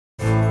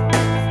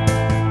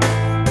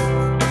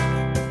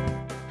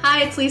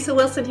Hi, it's Lisa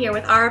Wilson here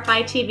with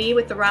RFI TV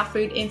with the Raw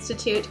Food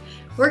Institute.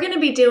 We're going to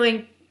be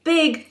doing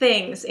big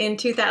things in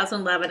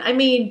 2011. I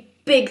mean,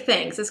 big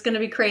things. It's going to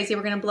be crazy.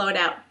 We're going to blow it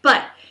out.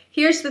 But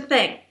here's the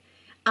thing.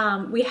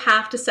 We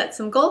have to set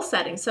some goal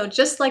setting. So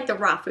just like the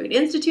Raw Food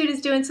Institute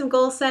is doing some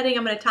goal setting,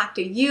 I'm going to talk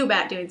to you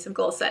about doing some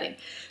goal setting.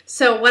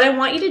 So what I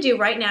want you to do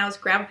right now is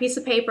grab a piece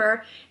of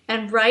paper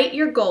and write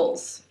your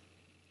goals.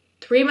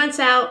 3 months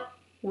out,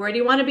 where do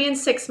you want to be in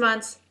 6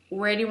 months?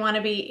 Where do you want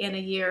to be in a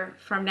year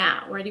from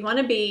now? Where do you want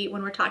to be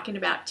when we're talking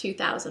about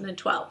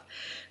 2012?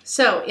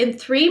 So in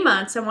 3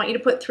 months, I want you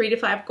to put 3 to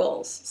 5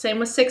 goals. Same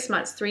with 6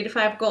 months, 3 to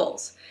 5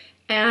 goals.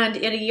 And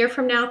in a year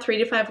from now, 3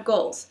 to 5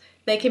 goals.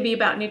 They can be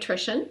about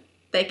nutrition.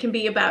 They can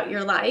be about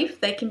your life.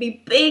 They can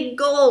be big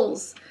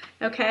goals.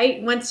 Okay,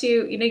 once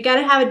you got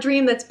to have a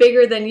dream that's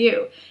bigger than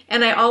you.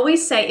 And I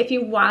always say, if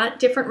you want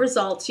different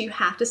results, you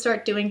have to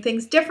start doing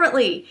things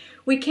differently.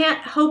 We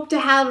can't hope to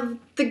have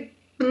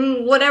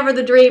whatever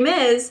the dream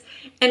is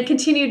and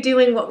continue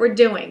doing what we're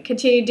doing,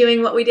 continue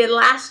doing what we did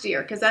last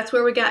year, because that's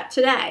where we got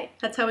today.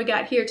 That's how we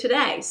got here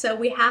today. So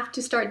we have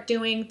to start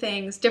doing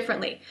things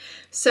differently.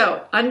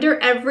 So under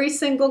every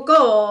single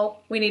goal,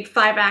 we need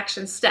 5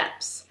 action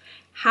steps.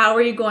 How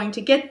are you going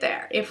to get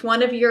there? If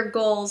one of your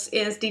goals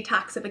is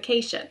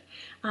detoxification,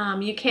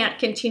 you can't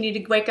continue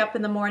to wake up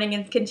in the morning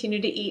and continue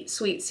to eat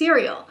sweet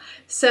cereal.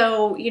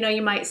 So,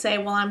 you might say,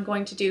 well, I'm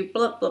going to do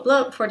blah, blah,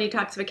 blah for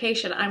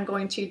detoxification. I'm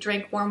going to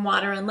drink warm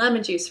water and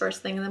lemon juice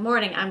first thing in the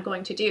morning. I'm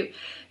going to do.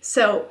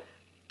 So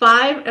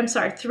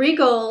 3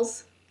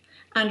 goals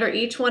under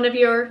each one of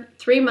your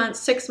 3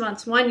 months, 6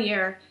 months, 1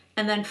 year,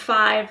 and then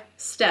 5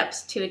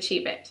 steps to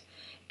achieve it.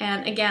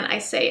 And again, I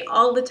say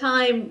all the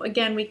time,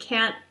 again, we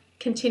can't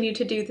continue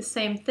to do the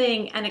same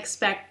thing and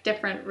expect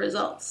different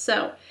results.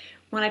 So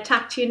when I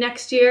talk to you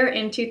next year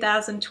in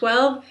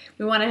 2012,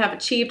 we want to have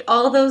achieved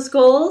all those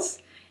goals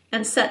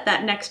and set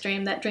that next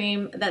dream, that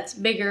dream that's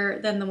bigger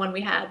than the one we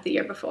had the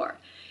year before.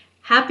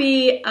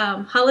 Happy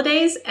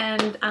holidays,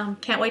 and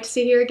can't wait to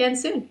see you again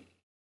soon.